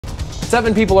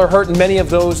7 people are hurt and many of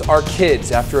those are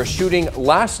kids after a shooting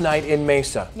last night in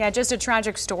Mesa. Yeah, just a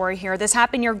tragic story here. This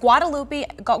happened near Guadalupe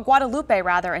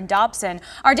in Dobson.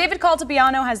 Our David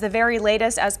Caltabiano has the very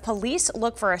latest as police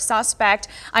look for a suspect.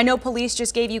 I know police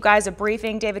just gave you guys a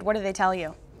briefing. David, what did they tell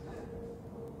you?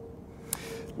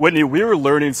 Whitney, we were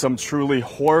learning some truly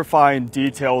horrifying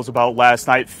details about last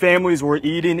night. Families were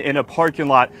eating in a parking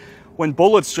lot when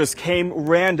bullets just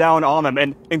ran down on them,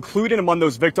 and including among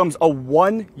those victims, a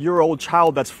 1-year-old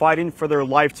child that's fighting for their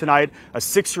life tonight, a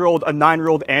 6-year-old, a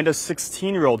 9-year-old, and a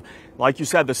 16-year-old. Like you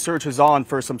said, the search is on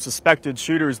for some suspected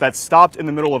shooters that stopped in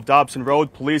the middle of Dobson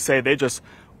Road. Police say they just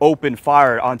opened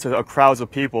fire onto a crowd of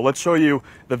people. Let's show you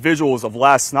the visuals of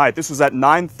last night. This was at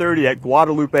 9:30 at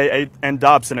Guadalupe and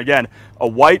Dobson. Again, a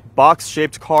white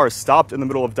box-shaped car stopped in the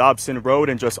middle of Dobson Road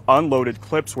and just unloaded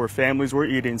clips where families were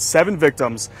eating. 7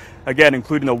 victims, again,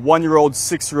 including a 1-year-old,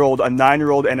 6-year-old, a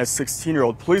 9-year-old, and a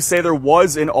 16-year-old. Police say there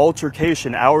was an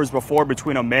altercation hours before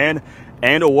between a man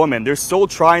and a woman. They're still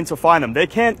trying to find them. They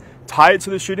can't tie it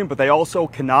to the shooting, but they also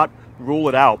cannot rule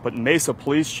it out. But Mesa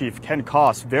Police Chief Ken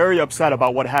Koss very upset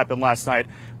about what happened last night,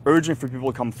 urging for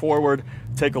people to come forward.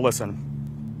 Take a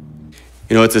listen.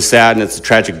 You know, it's a sad and it's a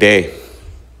tragic day.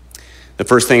 The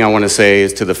first thing I want to say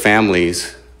is to the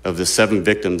families of the 7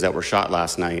 victims that were shot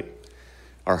last night,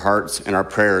 our hearts and our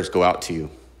prayers go out to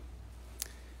you.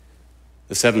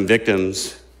 The 7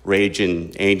 victims range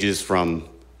in ages from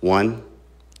 1,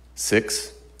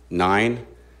 6, 9,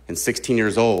 and 16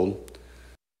 years old.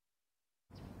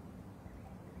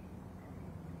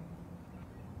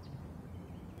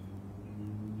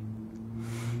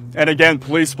 And again,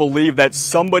 police believe that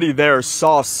somebody there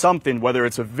saw something, whether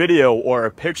it's a video or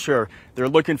a picture. They're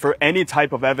looking for any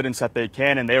type of evidence that they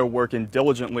can, and they are working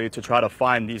diligently to try to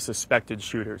find these suspected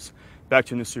shooters. Back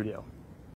to you in the studio.